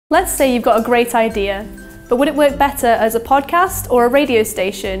Let's say you've got a great idea, but would it work better as a podcast or a radio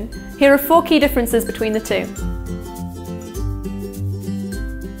station? Here are 4 key differences between the two.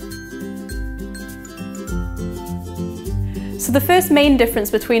 So the first main difference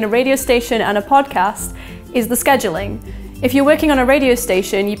between a radio station and a podcast is the scheduling. If you're working on a radio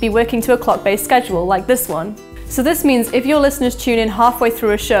station, you'd be working to a clock-based schedule like this one. So this means if your listeners tune in halfway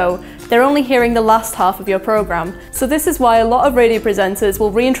through a show, they're only hearing the last half of your program. So this is why a lot of radio presenters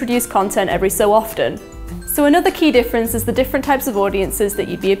will reintroduce content every so often. So another key difference is the different types of audiences that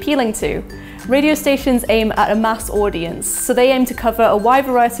you'd be appealing to. Radio stations aim at a mass audience, so they aim to cover a wide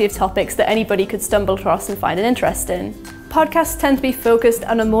variety of topics that anybody could stumble across and find an interest in. Podcasts tend to be focused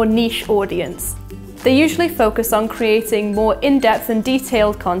on a more niche audience. They usually focus on creating more in-depth and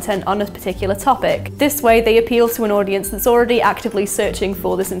detailed content on a particular topic. This way they appeal to an audience that's already actively searching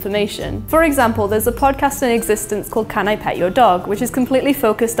for this information. For example, there's a podcast in existence called Can I Pet Your Dog, which is completely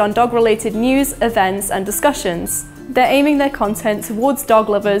focused on dog-related news, events and discussions. They're aiming their content towards dog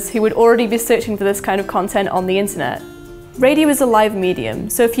lovers who would already be searching for this kind of content on the internet. Radio is a live medium,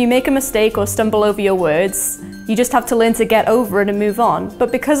 so if you make a mistake or stumble over your words, you just have to learn to get over it and move on.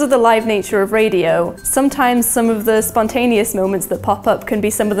 But because of the live nature of radio, sometimes some of the spontaneous moments that pop up can be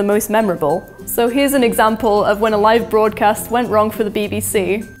some of the most memorable. So here's an example of when a live broadcast went wrong for the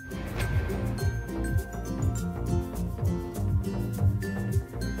BBC.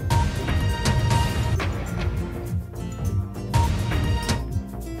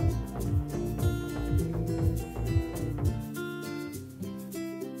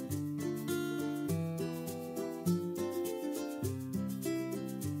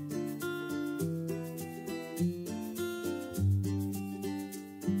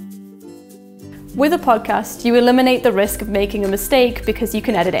 With a podcast, you eliminate the risk of making a mistake because you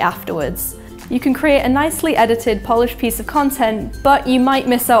can edit it afterwards. You can create a nicely edited, polished piece of content, but you might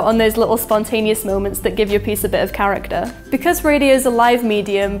miss out on those little spontaneous moments that give your piece a bit of character. Because radio is a live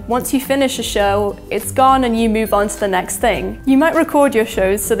medium, once you finish a show, it's gone and you move on to the next thing. You might record your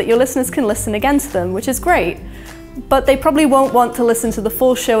shows so that your listeners can listen again to them, which is great. But they probably won't want to listen to the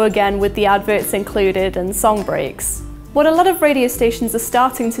full show again with the adverts included and song breaks. What a lot of radio stations are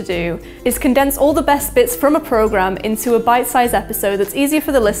starting to do is condense all the best bits from a program into a bite-sized episode that's easier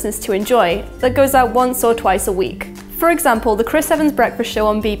for the listeners to enjoy, that goes out once or twice a week. For example, the Chris Evans Breakfast Show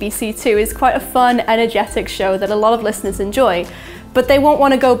on BBC Two is quite a fun, energetic show that a lot of listeners enjoy, but they won't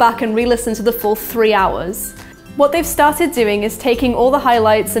want to go back and re-listen to the full 3 hours. What they've started doing is taking all the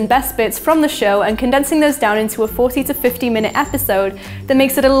highlights and best bits from the show and condensing those down into a 40 to 50 minute episode that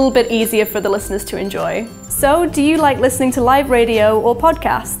makes it a little bit easier for the listeners to enjoy. So, do you like listening to live radio or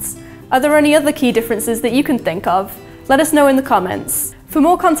podcasts? Are there any other key differences that you can think of? Let us know in the comments. For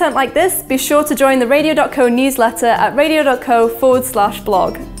more content like this, be sure to join the Radio.co newsletter at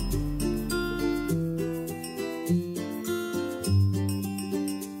radio.co/blog.